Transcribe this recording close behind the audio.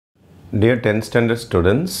Dear 10th standard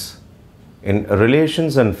students, in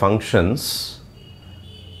relations and functions,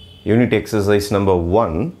 unit exercise number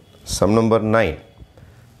 1, sum number 9,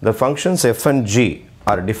 the functions f and g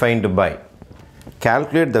are defined by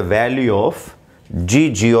calculate the value of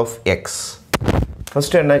g of x.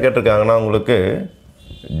 First, என்ன கேட்டிருக்காங்கன்னா உங்களுக்கு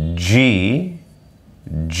g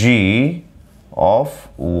of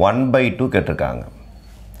 1/2 கேட்டிருக்காங்க.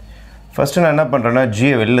 First நான் என்ன பண்ணுறேன்னா g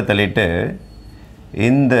வெளியில் தள்ளிட்டு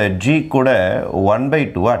இந்த g கூட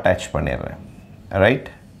 1/2 அட்டாச் பண்ணிடுறேன். ரைட்,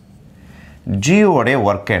 g உடைய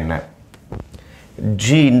ஒர்க் என்ன? g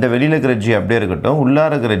இந்த வெளியில் இருக்கிற g அப்படியே இருக்கட்டும், உள்ளார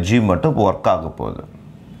இருக்கிற g மட்டும் இப்போ ஒர்க் ஆக போகுது.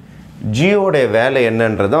 g உடைய வேலை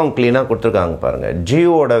என்னன்றதை அவங்க க்ளீனாக கொடுத்துருக்காங்க பாருங்கள். g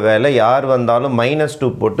உடைய வேலை யார் வந்தாலும் -2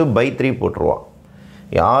 போட்டு /3 போட்டுருவான்.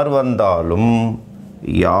 யார் வந்தாலும்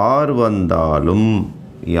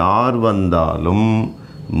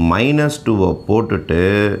 -2 போட்டுட்டு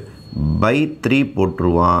 /3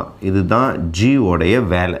 போட்டுருவான். இதுதான் g உடைய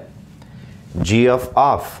வேலை. g of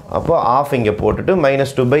half, அப்போ half இங்கே போட்டுட்டு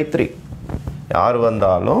 -2/3. யார்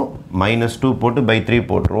வந்தாலும் -2 போட்டு /3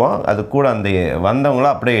 போட்டுருவான். அது கூட அந்த வந்தவங்கள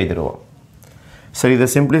அப்படியே எழுதிடுவோம். சரி, இதை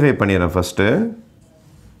சிம்பிளிஃபை பண்ணிடுறேன். First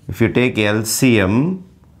if you take LCM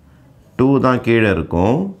 2 தான் கீழே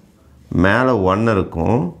இருக்கும், மேலே 1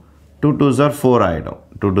 இருக்கும். 2 2s are 4 ஆகிடும்.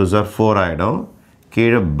 2 2s are 4 ஆகிடும்.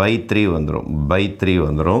 கீழே /3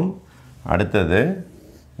 வந்துடும். அடுத்தது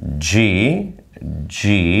g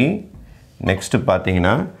நெக்ஸ்ட்டு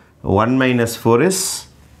பார்த்தீங்கன்னா 1 - 4 is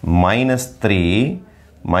 -3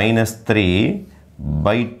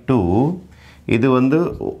 -3/2. இது வந்து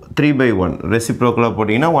 3/1 ரெசிப்ரோக்கலாக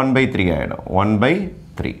போட்டிங்கன்னா 1/3 ஆகிடும்.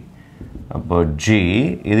 1/3. அப்போ g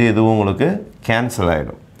இதுவும் உங்களுக்கு கேன்சல்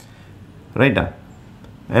ஆகிடும். ரைட்டா?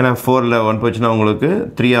 ஏன்னா 4ல் 1 போச்சுன்னா உங்களுக்கு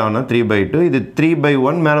 3 ஆகுனா 3/2. இது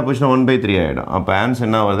 3/1 மேலே போச்சுன்னா 1/3 ஆகிடும். அப்போ ஆன்சர்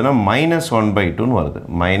என்ன வருதுன்னா -1/2ன்னு வருது.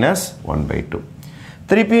 -1/2.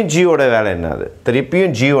 திருப்பியும் ஜியோட வேலை என்னது?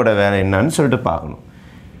 திருப்பியும் ஜியோட வேலை என்னன்னு சொல்லிட்டு பார்க்கணும்.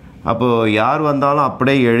 அப்போது யார் வந்தாலும்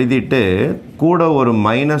அப்படியே எழுதிட்டு கூட ஒரு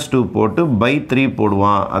 -2 போட்டு /3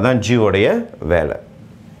 போடுவான். அதான் ஜியோடைய வேலை.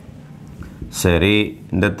 சரி,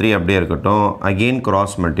 இந்த 3 அப்படியே இருக்கட்டும். Again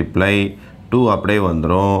cross multiply. 2 அப்படியே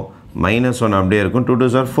வந்துடும். -1 அப்படியே இருக்கும். 2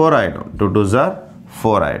 2s are 4 ஆகிடும். 2 2s are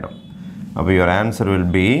 4 ஆகிடும். அப்போ யுவர் ஆன்சர்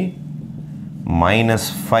வில் பி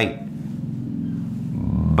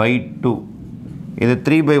 -5/2. இது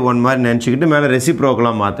 3/1 மாதிரி நினச்சிக்கிட்டு மேலே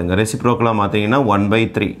ரெசிப்ரோக்கலாக மாற்றுங்க. ரெசிப்ரோக்கலாக மாற்றிங்கன்னா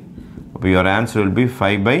 1/3. அப்போ யுவர் ஆன்சர் வில் பி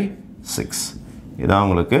 5/6. இதான்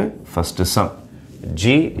உங்களுக்கு first some. g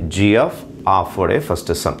of half உடைய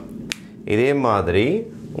ஃபஸ்ட்டு சம். இதே மாதிரி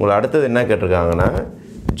உங்களை அடுத்தது என்ன கேட்டிருக்காங்கன்னா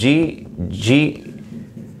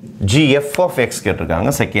gf of x கேட்டிருக்காங்க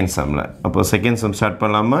செகண்ட் சம்மில். அப்போ செகண்ட் சம் ஸ்டார்ட்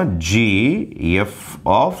பண்ணலாமா? gf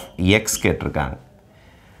of x கேட்டிருக்காங்க.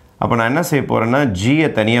 அப்போ நான் என்ன செய்ய போகிறேன்னா ஜியை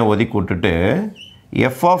தனியாக ஒதுக்கி விட்டுட்டு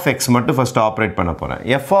f of x மட்டும் ஃபஸ்ட்டு ஆப்ரேட் பண்ண போகிறேன்.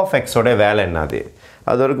 f of x உடைய வேலை என்னது?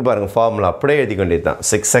 அது வரைக்கும் பாருங்கள், ஃபார்முலா அப்படியே எழுதி வேண்டியது தான்.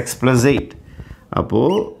 6x + 8.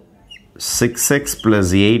 அப்போது 6x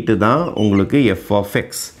 + 8 தான் உங்களுக்கு f of x.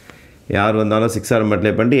 யார் வந்தாலும் 6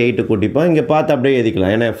 மல்டிப்ளை பண்ணிட்டு 8 கூட்டிப்போம். இங்கே பார்த்து அப்படியே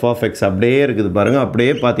எழுதிக்கலாம். ஏன்னா f of x அப்படியே இருக்குது பாருங்கள்.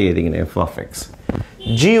 அப்படியே பார்த்து எழுதிக்கணும் f of x.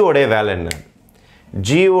 ஜியோடைய வேலை என்ன?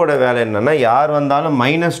 ஜியோட வேலை என்னென்னா யார் வந்தாலும்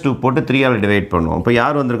 -2 போட்டு 3ஆல் டிவைட் பண்ணுவோம். இப்போ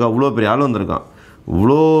யார் வந்திருக்கா? இவ்வளோ பெரிய ஆள் வந்திருக்கான்.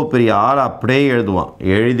 இவ்வளோ பெரிய ஆள் அப்படியே எழுதுவான்.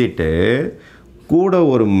 எழுதிட்டு கூட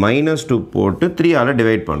ஒரு -2 போட்டு 3ஆல்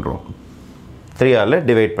டிவைட் பண்ணுறோம். 3ஆல்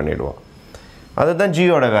டிவைட் பண்ணிவிடுவோம். அதுதான்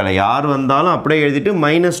ஜியோட வேலை. யார் வந்தாலும் அப்படியே எழுதிட்டு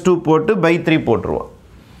 -2 போட்டு /3 போட்டுருவோம்.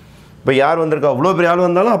 இப்போ யார் வந்திருக்கா? அவ்வளோ பெரிய ஆள்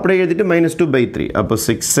வந்தாலும் அப்படியே எழுதிட்டு -2/3. அப்போ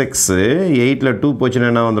 6x 8ல் 2 போச்சுன்னா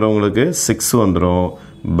என்ன வந்துடும் உங்களுக்கு? 6 வந்துடும்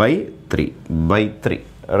 /3.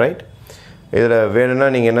 ரைட்? இதில் வேணும்னா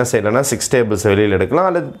நீங்கள் என்ன செய்யலைன்னா 6 டேபிள்ஸை வெளியில் எடுக்கலாம்,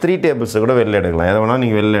 அல்லது 3 டேபிள்ஸை கூட வெளியில் எடுக்கலாம். எதை வேணால்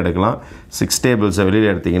நீங்கள் வெளியில் எடுக்கலாம். 6 டேபிள்ஸை வெளியில்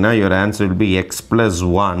எடுத்திங்கன்னா your answer will be x +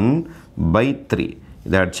 1/3.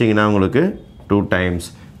 இதை அடிச்சிங்கன்னா உங்களுக்கு 2 times.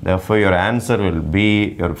 Therefore your answer will be,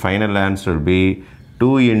 your final answer will be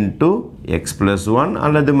 2 × x + 1,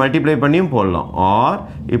 அல்லது மல்டிப்ளை பண்ணியும் போடலாம், ஆர்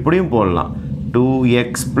இப்படியும் போடலாம்.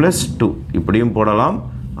 2x + 2 இப்படியும் போடலாம்,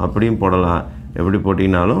 அப்படியும் போடலாம். எப்படி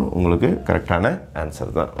போட்டிங்கனாலும் உங்களுக்கு கரெக்டான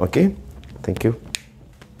ஆன்சர் தான். Okay, thank you.